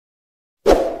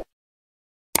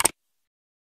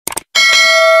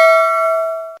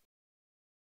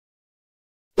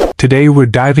Today we're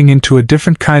diving into a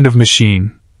different kind of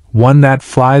machine, one that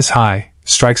flies high,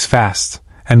 strikes fast,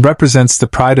 and represents the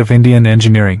pride of Indian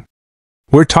engineering.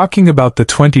 We're talking about the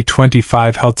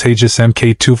 2025 HAL Tejas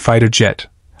Mk2 fighter jet,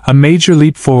 a major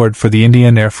leap forward for the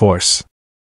Indian Air Force.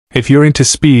 If you're into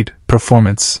speed,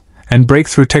 performance, and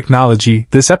breakthrough technology,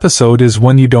 this episode is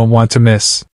one you don't want to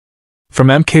miss. From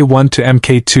Mk1 to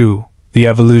Mk2, the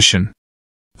evolution.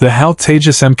 The HAL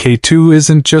Tejas Mk2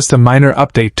 isn't just a minor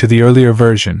update to the earlier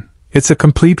version, it's a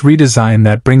complete redesign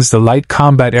that brings the light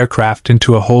combat aircraft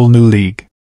into a whole new league.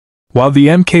 While the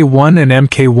Mk1 and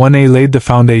Mk1A laid the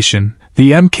foundation,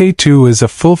 the Mk2 is a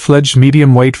full-fledged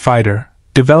medium-weight fighter,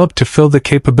 developed to fill the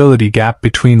capability gap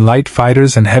between light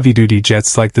fighters and heavy-duty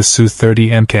jets like the Su-30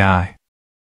 Mki.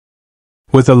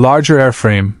 With a larger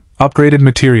airframe, upgraded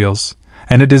materials,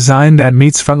 and a design that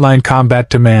meets frontline combat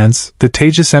demands, the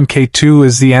Tejas Mk2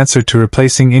 is the answer to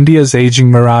replacing India's aging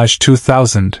Mirage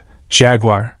 2000,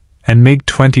 Jaguar, and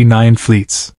MiG-29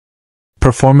 fleets.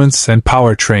 Performance and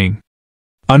powertrain.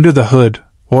 Under the hood,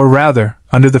 or rather,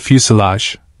 under the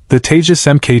fuselage, the Tejas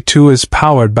Mk2 is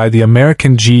powered by the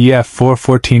American GE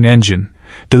 414 engine,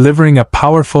 delivering a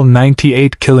powerful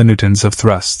 98 kilonewtons of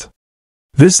thrust.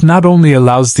 This not only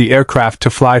allows the aircraft to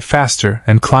fly faster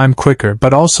and climb quicker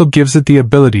but also gives it the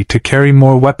ability to carry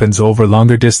more weapons over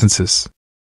longer distances.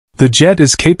 The jet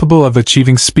is capable of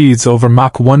achieving speeds over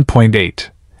Mach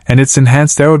 1.8, and its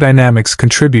enhanced aerodynamics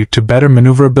contribute to better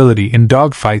maneuverability in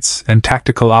dogfights and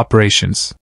tactical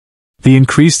operations. The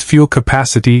increased fuel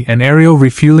capacity and aerial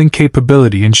refueling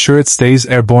capability ensure it stays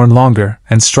airborne longer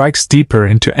and strikes deeper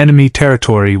into enemy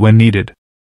territory when needed.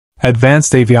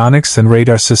 Advanced avionics and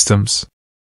radar systems.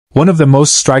 One of the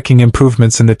most striking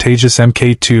improvements in the Tejas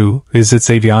Mk2 is its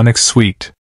avionics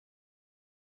suite.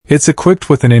 It's equipped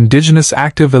with an indigenous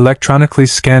active electronically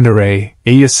scanned array,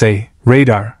 AESA,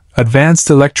 radar, advanced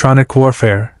electronic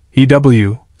warfare,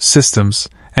 EW, systems,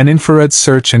 and infrared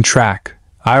search and track,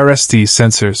 IRST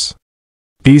sensors.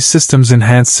 These systems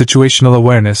enhance situational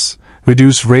awareness,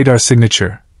 reduce radar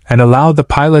signature, and allow the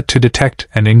pilot to detect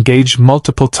and engage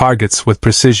multiple targets with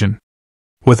precision.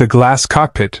 With a glass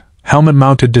cockpit,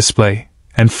 helmet-mounted display,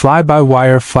 and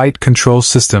fly-by-wire flight control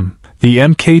system, the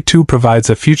Mk2 provides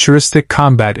a futuristic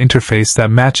combat interface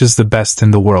that matches the best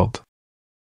in the world.